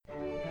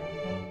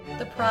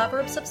The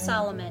Proverbs of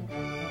Solomon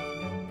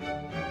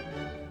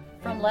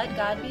from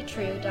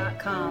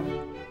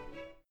LetGodBetrue.com.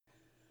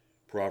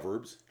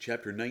 Proverbs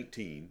chapter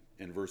 19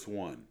 and verse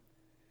 1.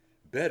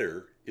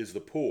 Better is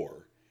the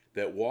poor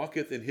that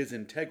walketh in his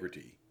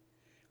integrity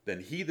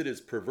than he that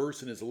is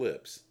perverse in his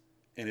lips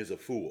and is a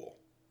fool.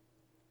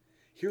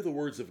 Hear the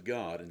words of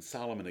God in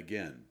Solomon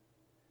again.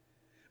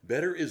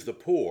 Better is the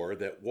poor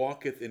that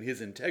walketh in his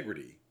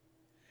integrity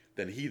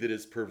than he that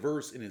is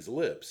perverse in his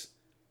lips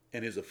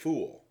and is a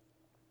fool.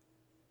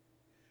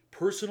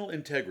 Personal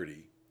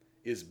integrity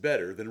is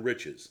better than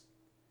riches.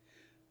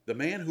 The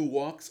man who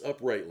walks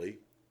uprightly,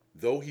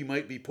 though he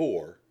might be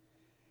poor,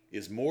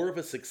 is more of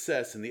a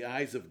success in the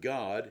eyes of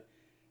God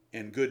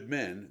and good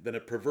men than a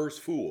perverse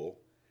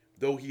fool,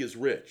 though he is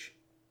rich.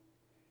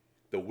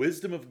 The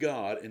wisdom of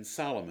God in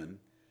Solomon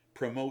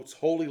promotes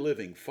holy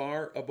living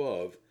far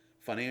above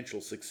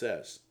financial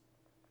success.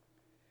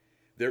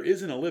 There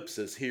is an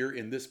ellipsis here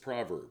in this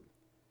proverb.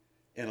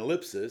 An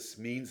ellipsis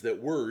means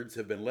that words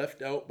have been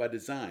left out by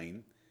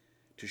design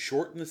to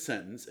shorten the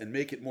sentence and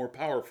make it more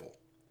powerful.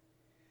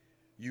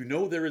 You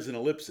know there is an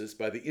ellipsis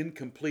by the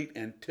incomplete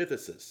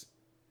antithesis,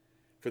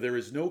 for there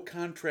is no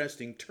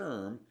contrasting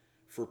term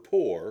for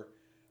poor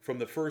from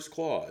the first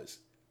clause,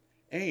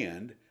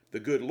 and the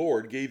good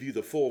Lord gave you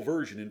the full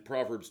version in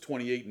Proverbs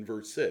 28 and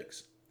verse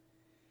 6.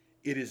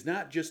 It is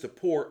not just a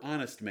poor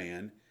honest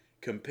man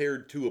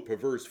compared to a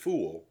perverse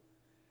fool,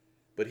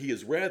 but he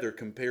is rather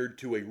compared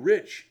to a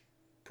rich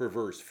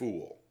perverse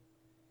fool.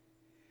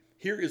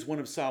 Here is one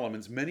of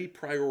Solomon's many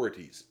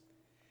priorities: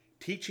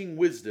 teaching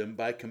wisdom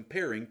by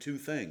comparing two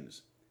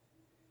things.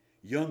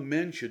 Young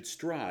men should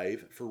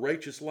strive for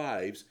righteous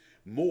lives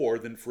more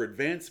than for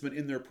advancement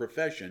in their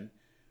profession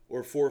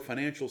or for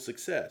financial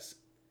success.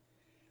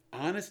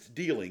 Honest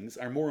dealings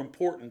are more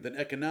important than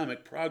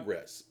economic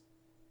progress.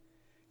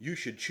 You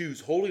should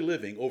choose holy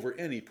living over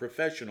any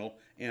professional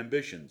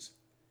ambitions.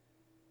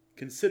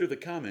 Consider the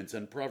comments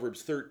on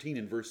Proverbs 13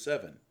 and verse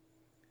 7.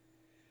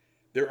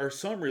 There are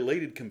some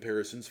related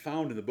comparisons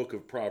found in the book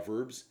of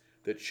Proverbs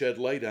that shed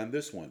light on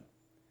this one.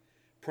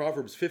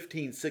 Proverbs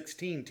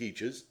 15:16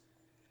 teaches,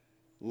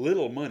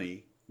 "Little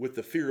money with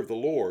the fear of the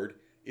Lord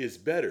is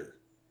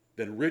better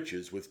than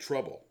riches with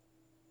trouble."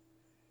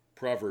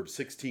 Proverbs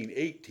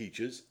 16:8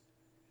 teaches,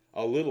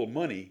 "A little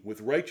money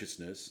with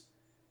righteousness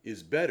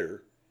is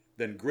better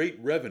than great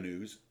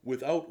revenues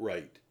without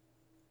right."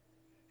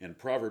 And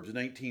Proverbs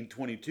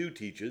 19:22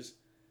 teaches,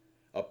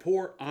 "A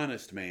poor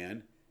honest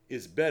man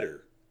is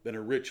better than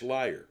a rich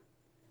liar."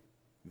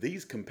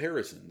 These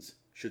comparisons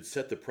should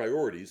set the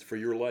priorities for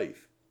your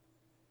life.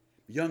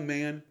 Young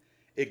man,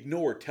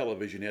 ignore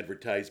television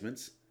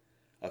advertisements,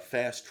 a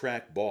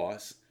fast-track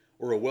boss,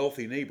 or a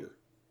wealthy neighbor.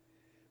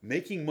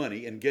 Making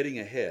money and getting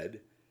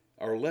ahead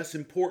are less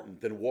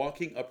important than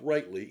walking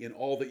uprightly in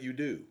all that you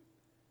do.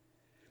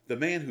 The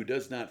man who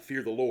does not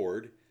fear the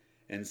Lord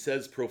and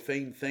says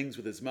profane things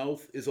with his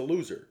mouth is a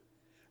loser,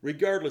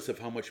 regardless of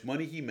how much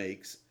money he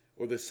makes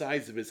or the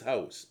size of his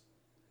house.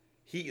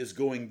 He is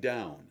going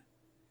down,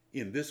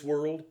 in this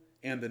world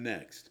and the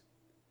next.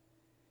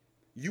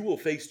 You will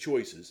face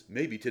choices,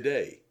 maybe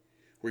today,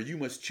 where you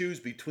must choose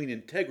between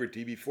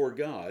integrity before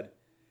God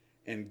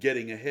and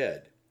getting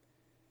ahead.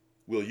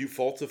 Will you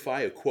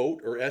falsify a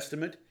quote or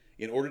estimate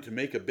in order to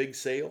make a big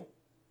sale?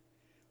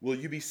 Will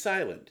you be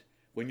silent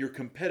when your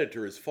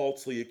competitor is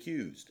falsely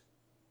accused?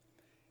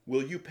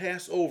 Will you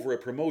pass over a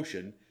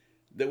promotion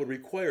that would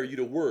require you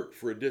to work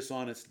for a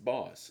dishonest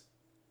boss?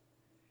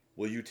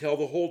 Will you tell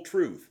the whole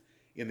truth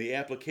in the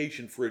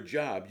application for a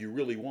job you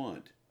really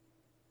want?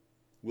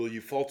 Will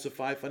you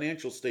falsify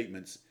financial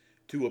statements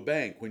to a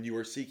bank when you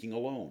are seeking a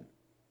loan?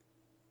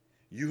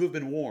 You have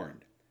been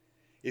warned.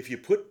 If you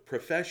put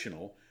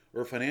professional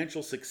or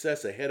financial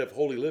success ahead of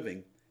holy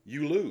living,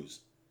 you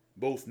lose,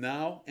 both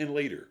now and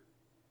later.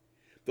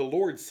 The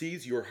Lord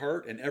sees your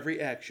heart and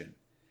every action,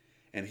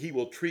 and He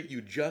will treat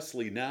you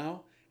justly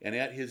now and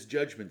at His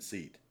judgment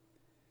seat.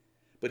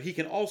 But He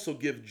can also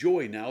give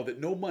joy now that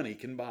no money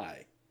can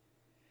buy,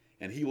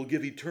 and He will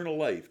give eternal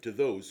life to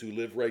those who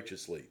live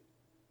righteously.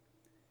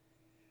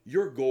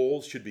 Your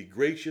goals should be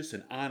gracious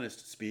and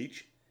honest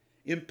speech,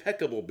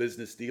 impeccable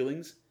business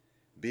dealings,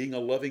 being a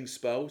loving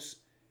spouse,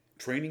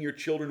 training your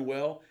children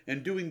well,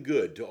 and doing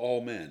good to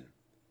all men.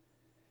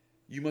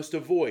 You must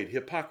avoid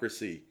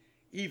hypocrisy,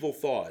 evil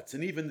thoughts,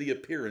 and even the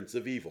appearance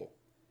of evil.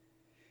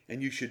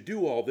 And you should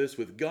do all this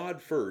with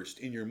God first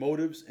in your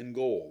motives and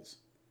goals.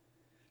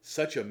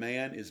 Such a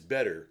man is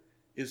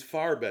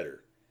far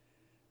better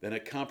than a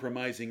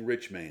compromising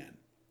rich man.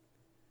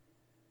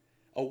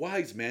 A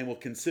wise man will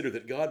consider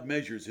that God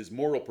measures his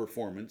moral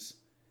performance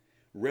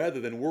rather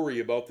than worry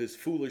about this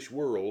foolish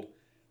world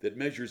that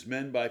measures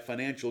men by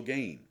financial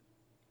gain.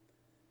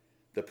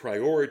 The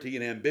priority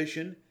in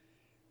ambition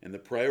and the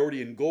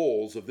priority in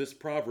goals of this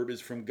proverb is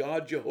from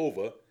God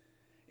Jehovah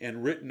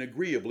and written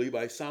agreeably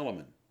by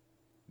Solomon.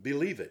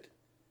 Believe it.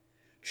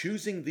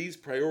 Choosing these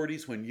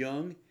priorities when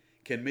young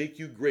can make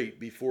you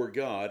great before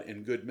God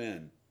and good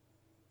men.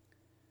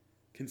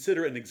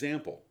 Consider an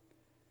example.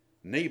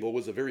 Nabal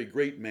was a very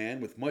great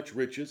man with much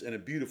riches and a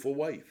beautiful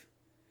wife,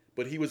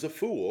 but he was a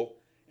fool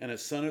and a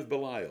son of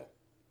Belial.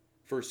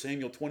 1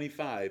 Samuel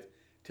 25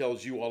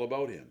 tells you all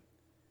about him.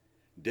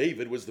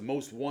 David was the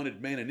most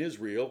wanted man in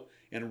Israel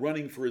and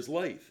running for his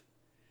life,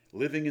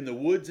 living in the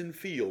woods and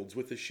fields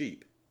with the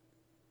sheep.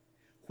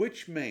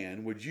 Which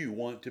man would you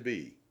want to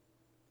be?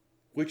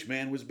 Which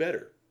man was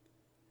better?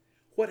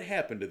 What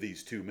happened to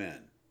these two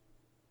men?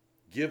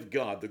 Give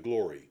God the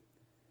glory.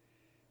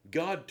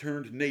 God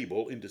turned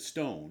Nabal into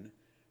stone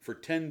for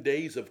 10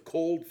 days of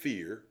cold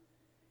fear,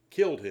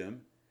 killed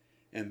him,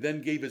 and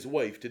then gave his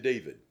wife to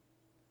David.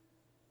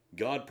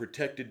 God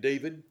protected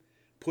David,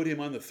 put him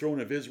on the throne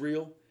of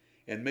Israel,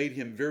 and made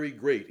him very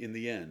great in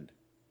the end.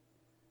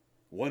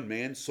 One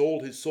man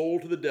sold his soul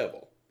to the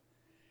devil,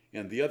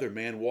 and the other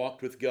man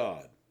walked with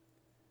God.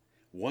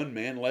 One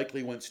man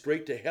likely went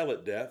straight to hell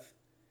at death,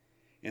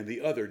 and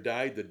the other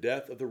died the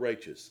death of the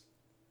righteous.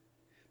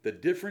 The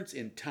difference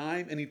in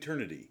time and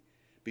eternity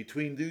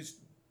between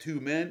these two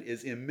men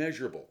is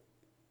immeasurable.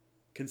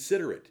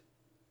 Consider it.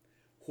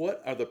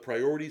 What are the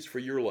priorities for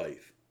your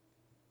life?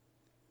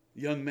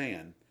 Young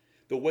man,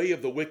 the way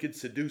of the wicked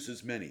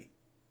seduces many.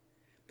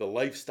 The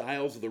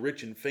lifestyles of the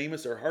rich and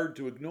famous are hard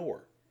to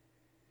ignore,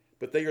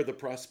 but they are the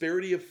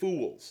prosperity of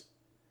fools.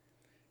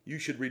 You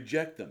should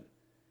reject them,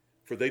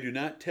 for they do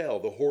not tell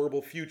the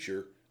horrible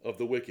future of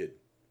the wicked.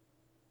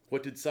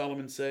 What did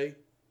Solomon say?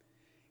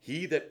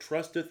 He that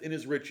trusteth in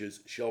his riches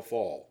shall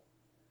fall,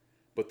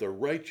 but the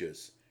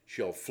righteous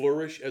shall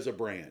flourish as a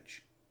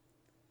branch.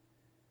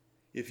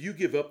 If you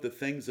give up the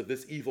things of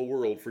this evil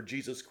world for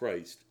Jesus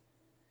Christ,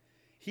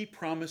 he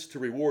promised to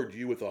reward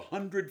you with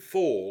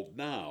 100-fold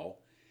now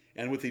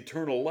and with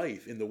eternal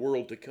life in the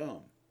world to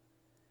come.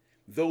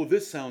 Though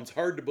this sounds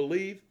hard to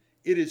believe,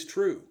 it is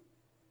true.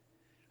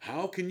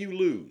 How can you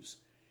lose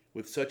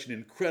with such an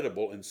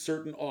incredible and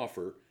certain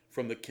offer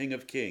from the King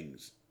of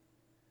Kings?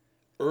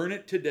 Earn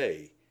it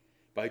today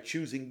by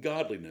choosing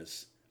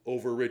godliness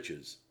over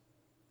riches.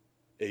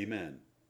 Amen.